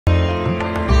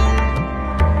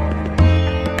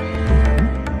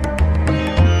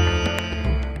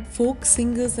Folk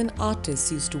singers and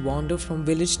artists used to wander from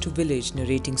village to village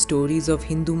narrating stories of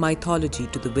Hindu mythology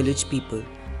to the village people.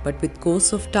 But with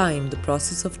course of time, the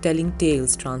process of telling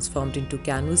tales transformed into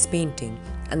canvas painting,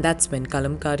 and that's when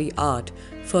Kalamkari art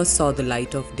first saw the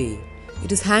light of day.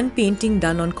 It is hand painting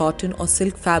done on cotton or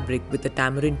silk fabric with a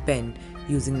tamarind pen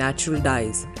using natural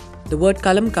dyes. The word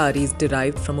Kalamkari is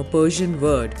derived from a Persian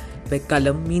word where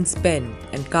kalam means pen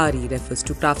and kari refers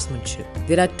to craftsmanship.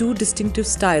 There are two distinctive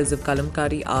styles of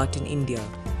Kalamkari art in India,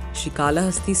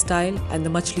 Srikalahasti style and the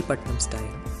Machilipatnam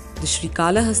style. The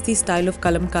Srikalahasti style of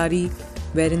Kalamkari,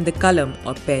 wherein the kalam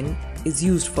or pen is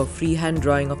used for freehand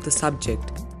drawing of the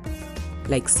subject,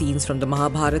 like scenes from the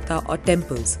Mahabharata or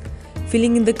temples.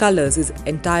 Filling in the colors is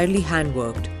entirely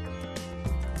hand-worked.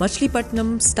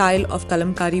 Machilipatnam style of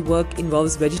Kalamkari work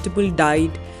involves vegetable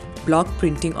dyed block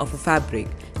printing of a fabric,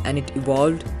 and it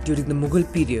evolved during the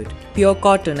Mughal period. Pure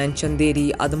cotton and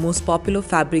chanderi are the most popular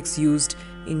fabrics used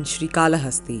in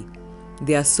Srikalahasti.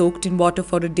 They are soaked in water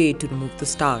for a day to remove the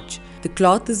starch. The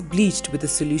cloth is bleached with a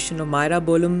solution of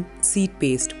myrabolum seed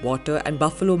paste, water and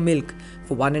buffalo milk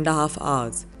for 1.5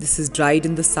 hours. This is dried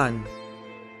in the sun.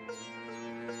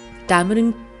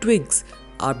 Tamarind twigs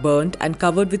are burnt and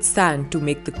covered with sand to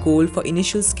make the coal for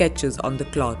initial sketches on the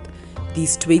cloth.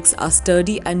 These twigs are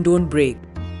sturdy and don't break.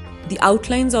 The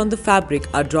outlines on the fabric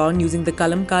are drawn using the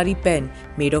Kalamkari pen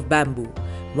made of bamboo.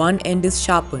 One end is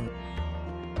sharpened.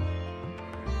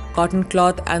 Cotton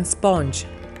cloth and sponge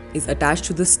is attached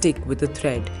to the stick with a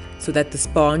thread so that the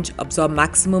sponge absorbs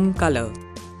maximum color.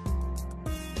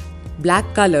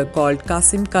 Black color called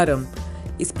Kasim Karam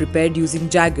is prepared using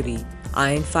jaggery,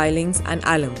 iron filings and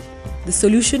alum. The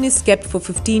solution is kept for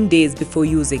 15 days before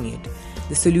using it.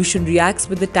 The solution reacts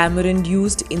with the tamarind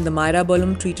used in the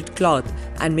myrabolum treated cloth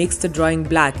and makes the drawing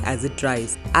black as it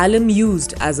dries. Alum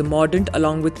used as a mordant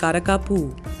along with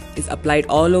karakapu is applied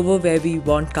all over where we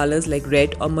want colors like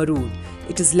red or maroon.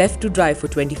 It is left to dry for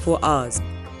 24 hours.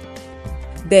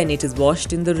 Then it is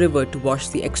washed in the river to wash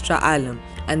the extra alum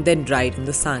and then dried in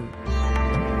the sun.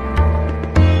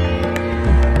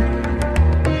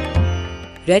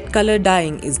 Red color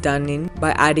dyeing is done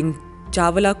by adding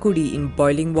chavala kudi in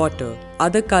boiling water.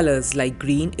 Other colors like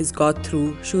green is got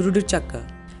through shurudu chakka.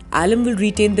 Alum will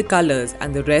retain the colors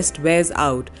and the rest wears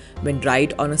out when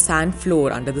dried on a sand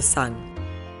floor under the sun.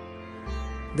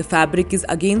 The fabric is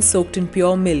again soaked in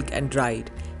pure milk and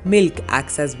dried. Milk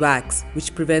acts as wax,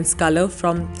 which prevents color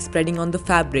from spreading on the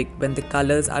fabric when the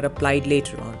colors are applied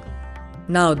later on.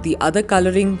 Now the other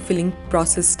coloring filling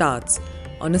process starts.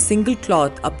 On a single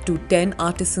cloth, up to 10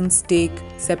 artisans take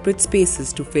separate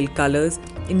spaces to fill colors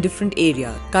in different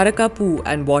areas. Karakapu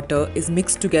and water is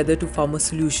mixed together to form a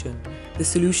solution. The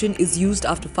solution is used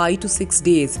after 5 to 6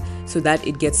 days so that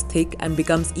it gets thick and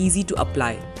becomes easy to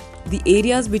apply. The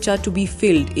areas which are to be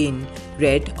filled in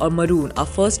red or maroon are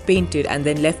first painted and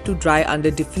then left to dry under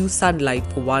diffuse sunlight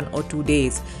for 1 or 2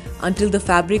 days until the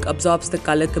fabric absorbs the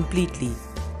color completely.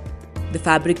 The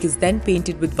fabric is then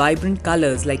painted with vibrant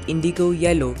colors like indigo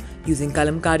yellow using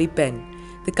Kalamkari pen.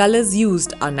 The colors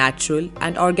used are natural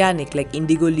and organic like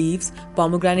indigo leaves,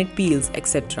 pomegranate peels,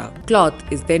 etc.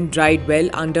 Cloth is then dried well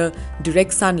under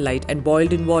direct sunlight and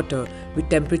boiled in water with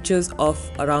temperatures of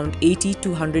around 80 to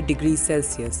 100 degrees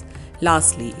Celsius.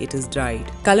 Lastly, it is dried.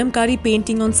 Kalamkari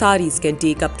painting on saris can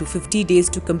take up to 50 days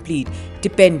to complete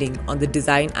depending on the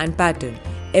design and pattern.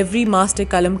 Every master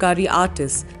Kalamkari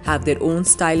artists have their own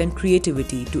style and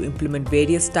creativity to implement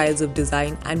various styles of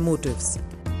design and motifs.